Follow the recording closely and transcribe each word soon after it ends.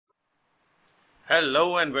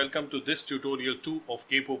Hello and welcome to this tutorial 2 of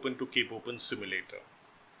Cape Open to Cape Open Simulator.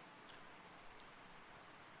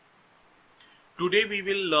 Today we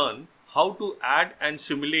will learn how to add and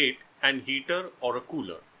simulate an heater or a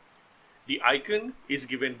cooler. The icon is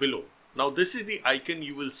given below. Now this is the icon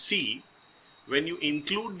you will see when you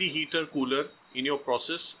include the heater cooler in your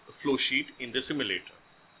process flow sheet in the simulator.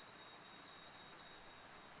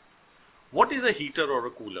 What is a heater or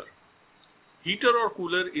a cooler? Heater or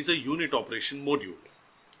cooler is a unit operation module.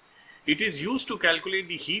 It is used to calculate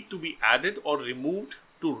the heat to be added or removed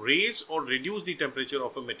to raise or reduce the temperature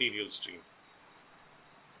of a material stream.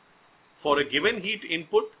 For a given heat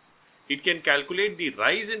input, it can calculate the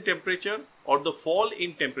rise in temperature or the fall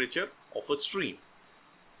in temperature of a stream.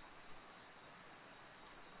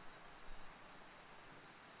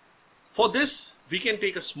 For this, we can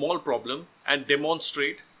take a small problem and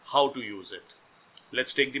demonstrate how to use it.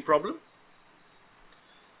 Let's take the problem.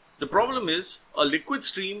 The problem is a liquid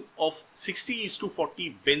stream of 60:40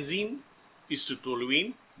 benzene to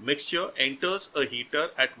toluene mixture enters a heater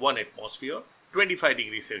at 1 atmosphere, 25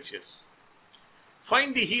 degrees Celsius.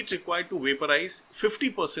 Find the heat required to vaporize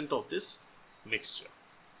 50% of this mixture.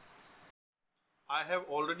 I have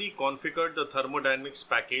already configured the thermodynamics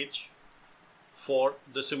package for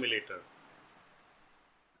the simulator.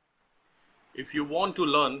 If you want to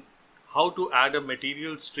learn how to add a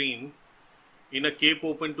material stream in a Cape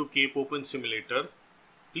Open to Cape Open simulator,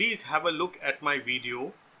 please have a look at my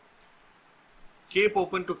video Cape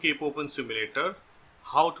Open to Cape Open simulator,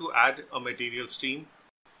 how to add a material stream,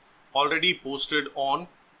 already posted on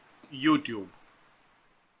YouTube.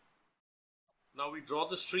 Now we draw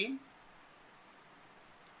the stream.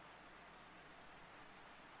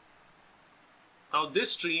 Now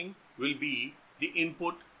this stream will be the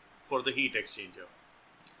input for the heat exchanger.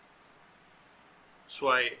 So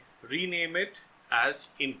I rename it as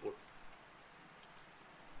input.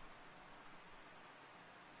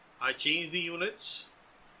 I change the units,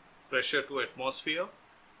 pressure to atmosphere,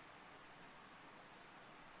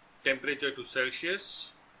 temperature to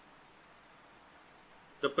Celsius.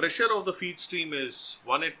 The pressure of the feed stream is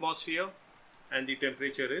 1 atmosphere and the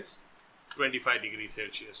temperature is 25 degrees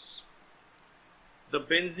Celsius. The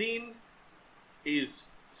benzene is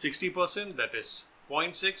 60%, that is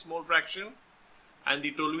 0.6 mole fraction, and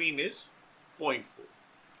the toluene is 0.4.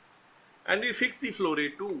 And we fix the flow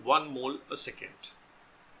rate to 1 mole a second.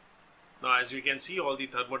 Now as we can see, all the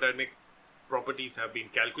thermodynamic properties have been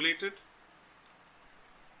calculated.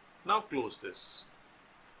 Now close this.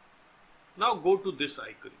 Now go to this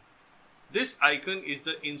icon. This icon is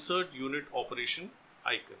the insert unit operation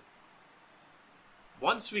icon.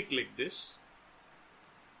 Once we click this,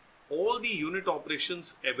 all the unit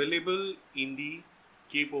operations available in the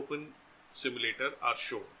Cape Open simulator are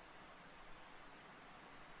shown.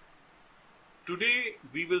 Today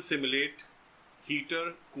we will simulate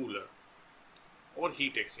heater cooler or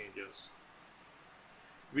heat exchangers.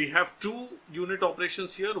 We have two unit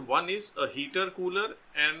operations here. One is a heater cooler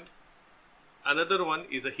and another one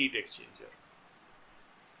is a heat exchanger.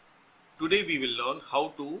 Today we will learn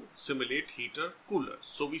how to simulate heater cooler.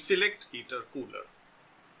 So we select heater cooler.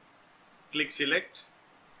 Click select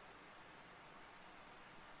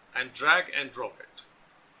and drag and drop it.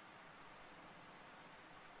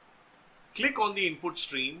 Click on the input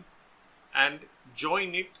stream and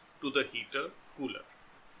join it to the heater cooler.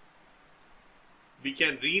 We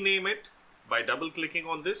can rename it by double clicking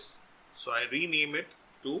on this. So I rename it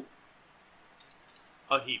to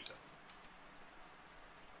a heater.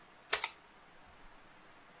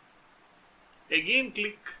 Again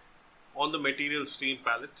click on the material stream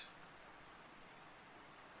palette.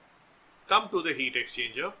 Come to the heat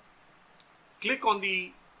exchanger, click on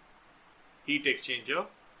the heat exchanger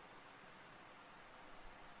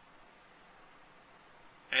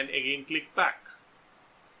and again click back.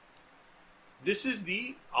 This is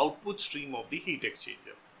the output stream of the heat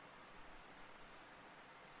exchanger.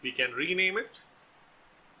 We can rename it.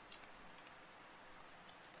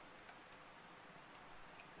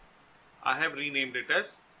 I have renamed it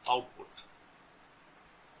as output.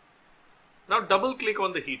 Now double click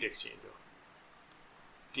on the heat exchanger.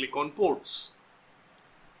 Click on ports.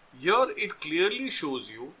 Here it clearly shows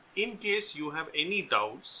you, in case you have any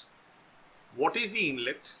doubts, what is the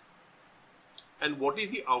inlet and what is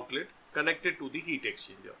the outlet connected to the heat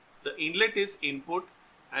exchanger. The inlet is input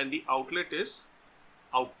and the outlet is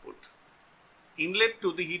output. Inlet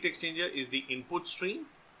to the heat exchanger is the input stream.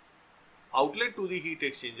 Outlet to the heat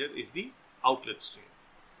exchanger is the outlet stream.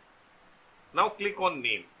 Now click on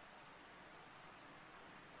name.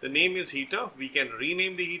 The name is heater. We can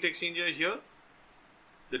rename the heat exchanger here.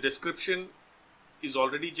 The description is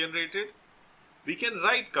already generated. We can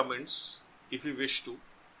write comments if we wish to.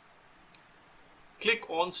 Click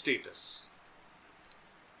on status.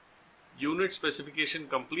 Unit specification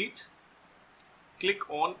complete. Click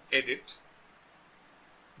on edit.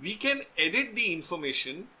 We can edit the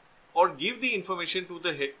information or give the information to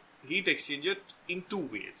the heat exchanger in two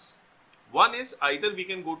ways. One is either we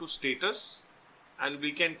can go to status and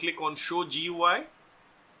we can click on show GUI,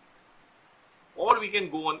 or we can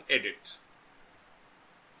go on edit.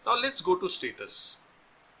 Now let's go to status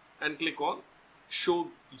and click on show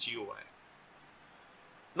GUI.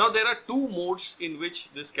 Now there are two modes in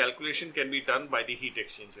which this calculation can be done by the heat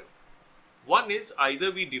exchanger. One is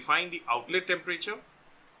either we define the outlet temperature,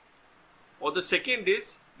 or the second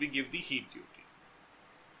is we give the heat duty.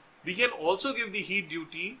 We can also give the heat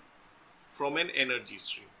duty from an energy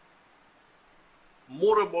stream.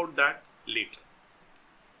 More about that later.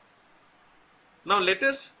 Now let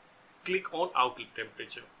us click on outlet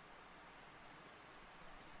temperature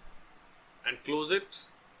and close it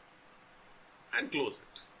and close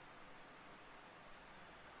it.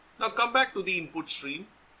 Now come back to the input stream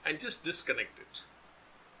and just disconnect it.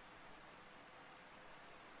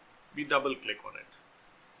 We double click on it.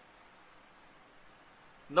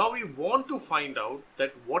 Now we want to find out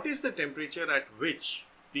that what is the temperature at which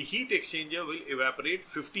the heat exchanger will evaporate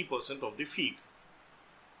 50% of the feed.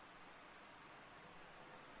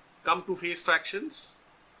 Come to phase fractions,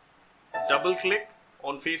 double click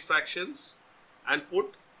on phase fractions and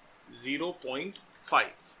put 0.5.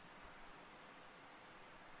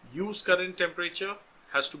 Use current temperature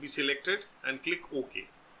has to be selected and click OK.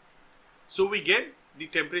 So we get the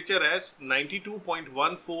temperature as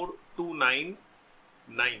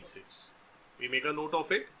 92.142996. We make a note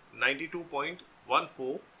of it,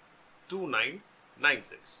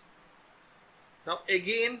 92.142996. Now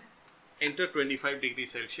again enter 25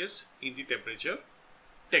 degrees Celsius in the temperature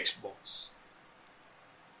text box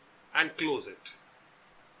and close it.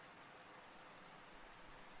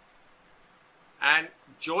 And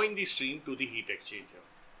join the stream to the heat exchanger.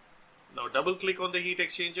 Now double click on the heat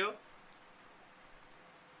exchanger,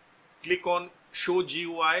 click on show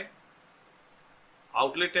GUI,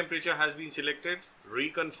 outlet temperature has been selected,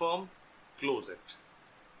 reconfirm, close it.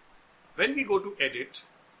 When we go to edit,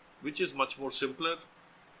 which is much more simpler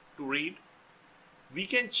to read, we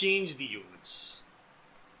can change the units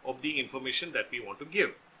of the information that we want to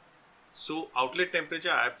give. So outlet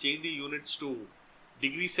temperature, I have changed the units to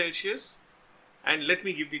degrees Celsius, and let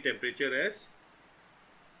me give the temperature as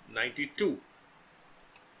 92.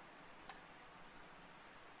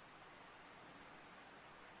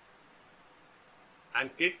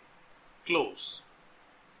 And click close.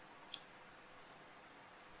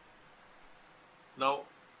 Now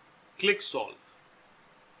click solve.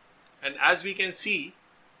 And as we can see,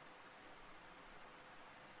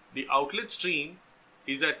 the outlet stream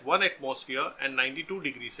is at 1 atmosphere and 92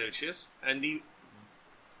 degrees Celsius, and the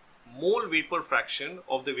mole vapor fraction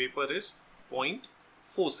of the vapor is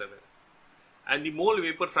 0.47 and the mole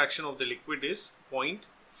vapor fraction of the liquid is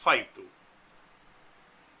 0.52.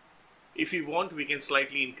 If we want, we can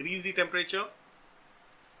slightly increase the temperature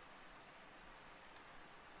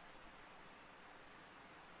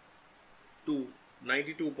to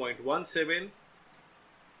 92.17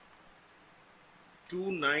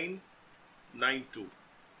 2992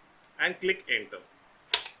 and click enter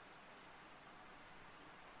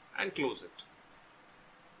and close it.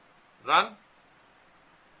 Run,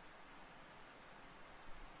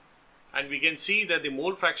 and we can see that the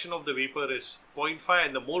mole fraction of the vapor is 0.5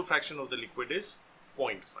 and the mole fraction of the liquid is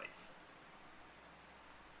 0.5.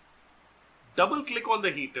 Double click on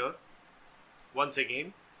the heater once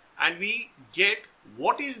again and we get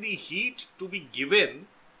what is the heat to be given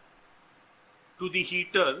to the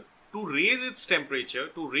heater to raise its temperature,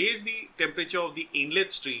 to raise the temperature of the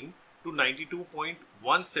inlet stream to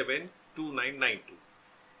 92.172992.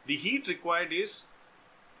 The heat required is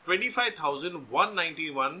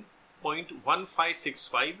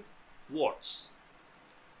 25,191.1565 watts.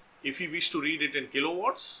 If we wish to read it in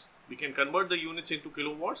kilowatts, we can convert the units into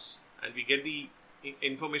kilowatts and we get the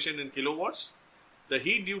information in kilowatts. The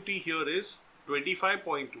heat duty here is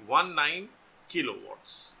 25.19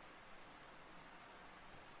 kilowatts.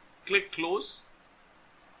 Click close.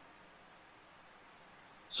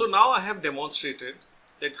 So now I have demonstrated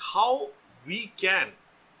that how we can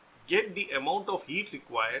get the amount of heat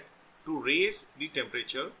required to raise the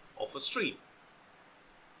temperature of a stream.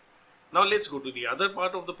 Now let's go to the other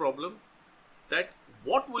part of the problem, that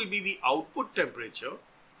what will be the output temperature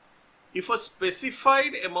if a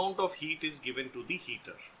specified amount of heat is given to the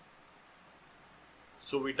heater.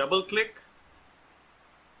 So we double click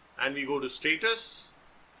and we go to status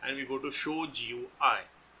and we go to show GUI.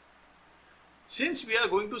 Since we are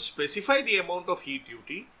going to specify the amount of heat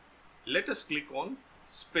duty, let us click on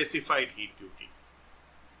specified heat duty.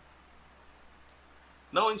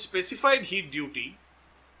 Now in specified heat duty,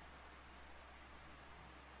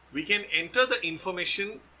 we can enter the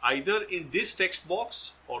information either in this text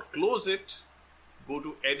box or close it, go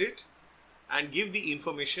to edit and give the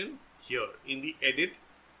information here in the edit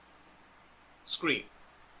screen.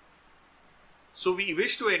 So we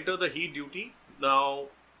wish to enter the heat duty. Now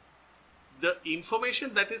the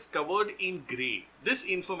information that is covered in gray, this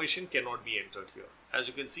information cannot be entered here. As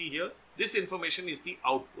you can see here, this information is the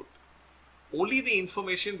output. Only the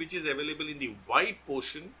information which is available in the white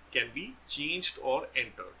portion can be changed or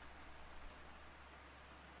entered.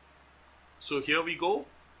 So here we go.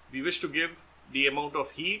 We wish to give the amount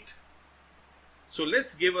of heat. So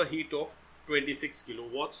let's give a heat of 26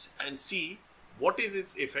 kilowatts and see what is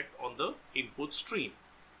its effect on the input stream,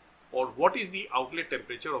 or what is the outlet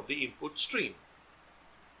temperature of the input stream.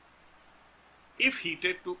 If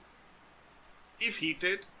heated,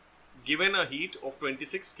 given a heat of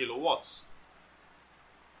 26 kilowatts,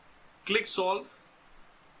 click solve,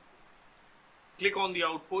 click on the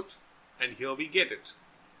output, and here we get it.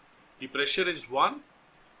 The pressure is 1,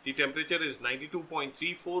 the temperature is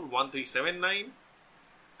 92.341379,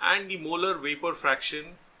 and the molar vapor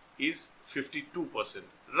fraction is 52%,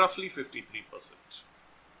 roughly 53%.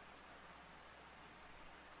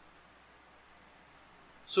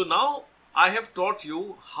 So now I have taught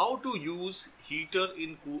you how to use heater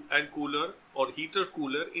and cooler, or heater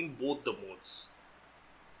cooler, in both the modes.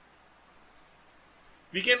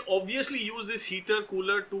 We can obviously use this heater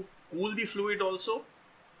cooler to cool the fluid also.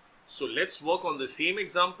 So let's work on the same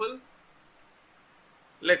example.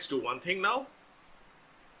 Let's do one thing now.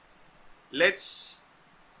 Let's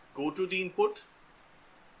go to the input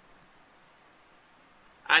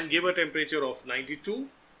and give a temperature of 92.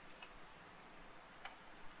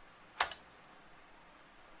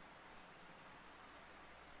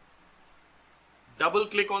 Double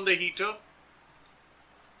click on the heater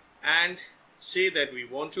and say that we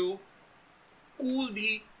want to cool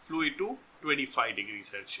the fluid to 25 degrees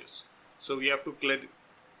Celsius. So we have to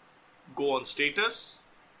go on status,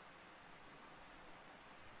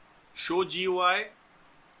 show GUI,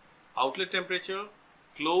 outlet temperature,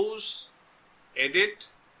 close, edit,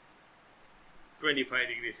 25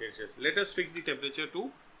 degrees Celsius. Let us fix the temperature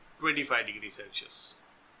to 25 degrees Celsius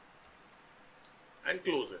and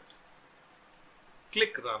close it.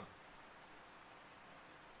 Click run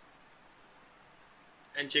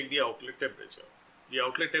and check the outlet temperature. The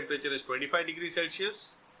outlet temperature is 25 degrees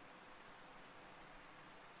Celsius.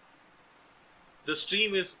 The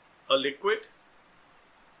stream is a liquid.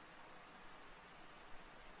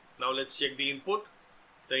 Now let's check the input.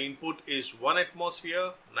 The input is 1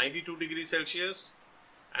 atmosphere, 92 degrees Celsius,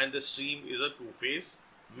 and the stream is a two-phase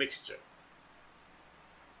mixture.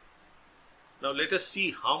 Now let us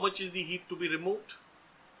see how much is the heat to be removed.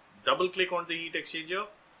 Double click on the heat exchanger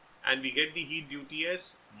and we get the heat duty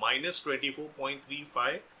as minus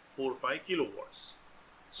 24.3545 kilowatts.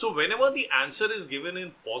 So whenever the answer is given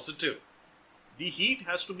in positive, the heat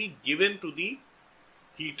has to be given to the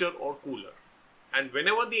heater or cooler. And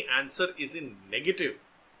whenever the answer is in negative,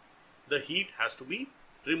 the heat has to be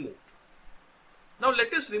removed. Now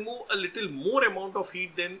let us remove a little more amount of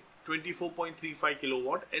heat than 24.35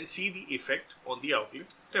 kilowatt and see the effect on the outlet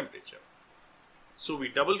temperature. So we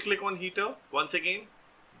double click on heater once again,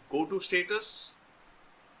 go to status,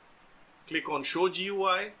 click on show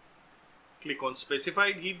GUI, click on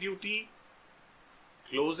specified heat duty,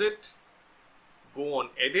 close it, go on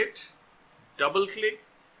edit, double click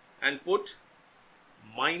and put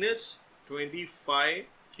minus 25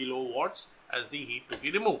 kilowatts as the heat to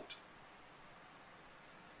be removed.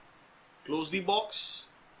 Close the box,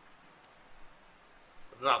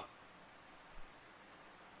 run.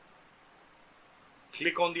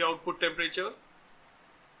 Click on the output temperature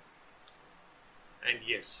and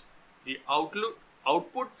yes, the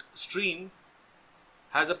output stream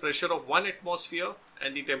has a pressure of 1 atmosphere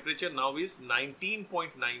and the temperature now is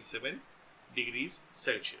 19.97 degrees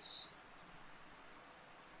Celsius.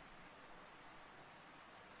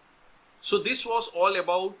 So this was all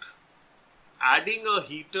about adding a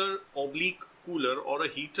heater oblique cooler or a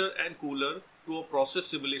heater and cooler to a process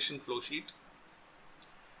simulation flowsheet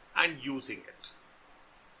and using it.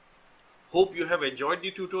 Hope you have enjoyed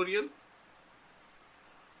the tutorial.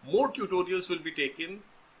 More tutorials will be taken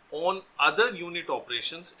on other unit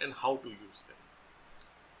operations and how to use them.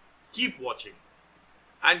 Keep watching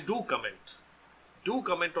and do comment. Do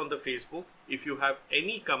comment on the Facebook if you have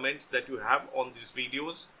any comments that you have on these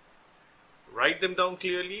videos. Write them down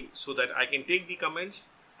clearly so that I can take the comments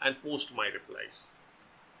and post my replies.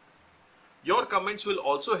 Your comments will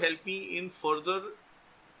also help me in further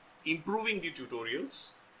improving the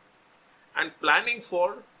tutorials and planning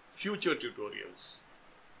for future tutorials.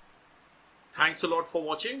 Thanks a lot for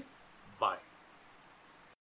watching. Bye.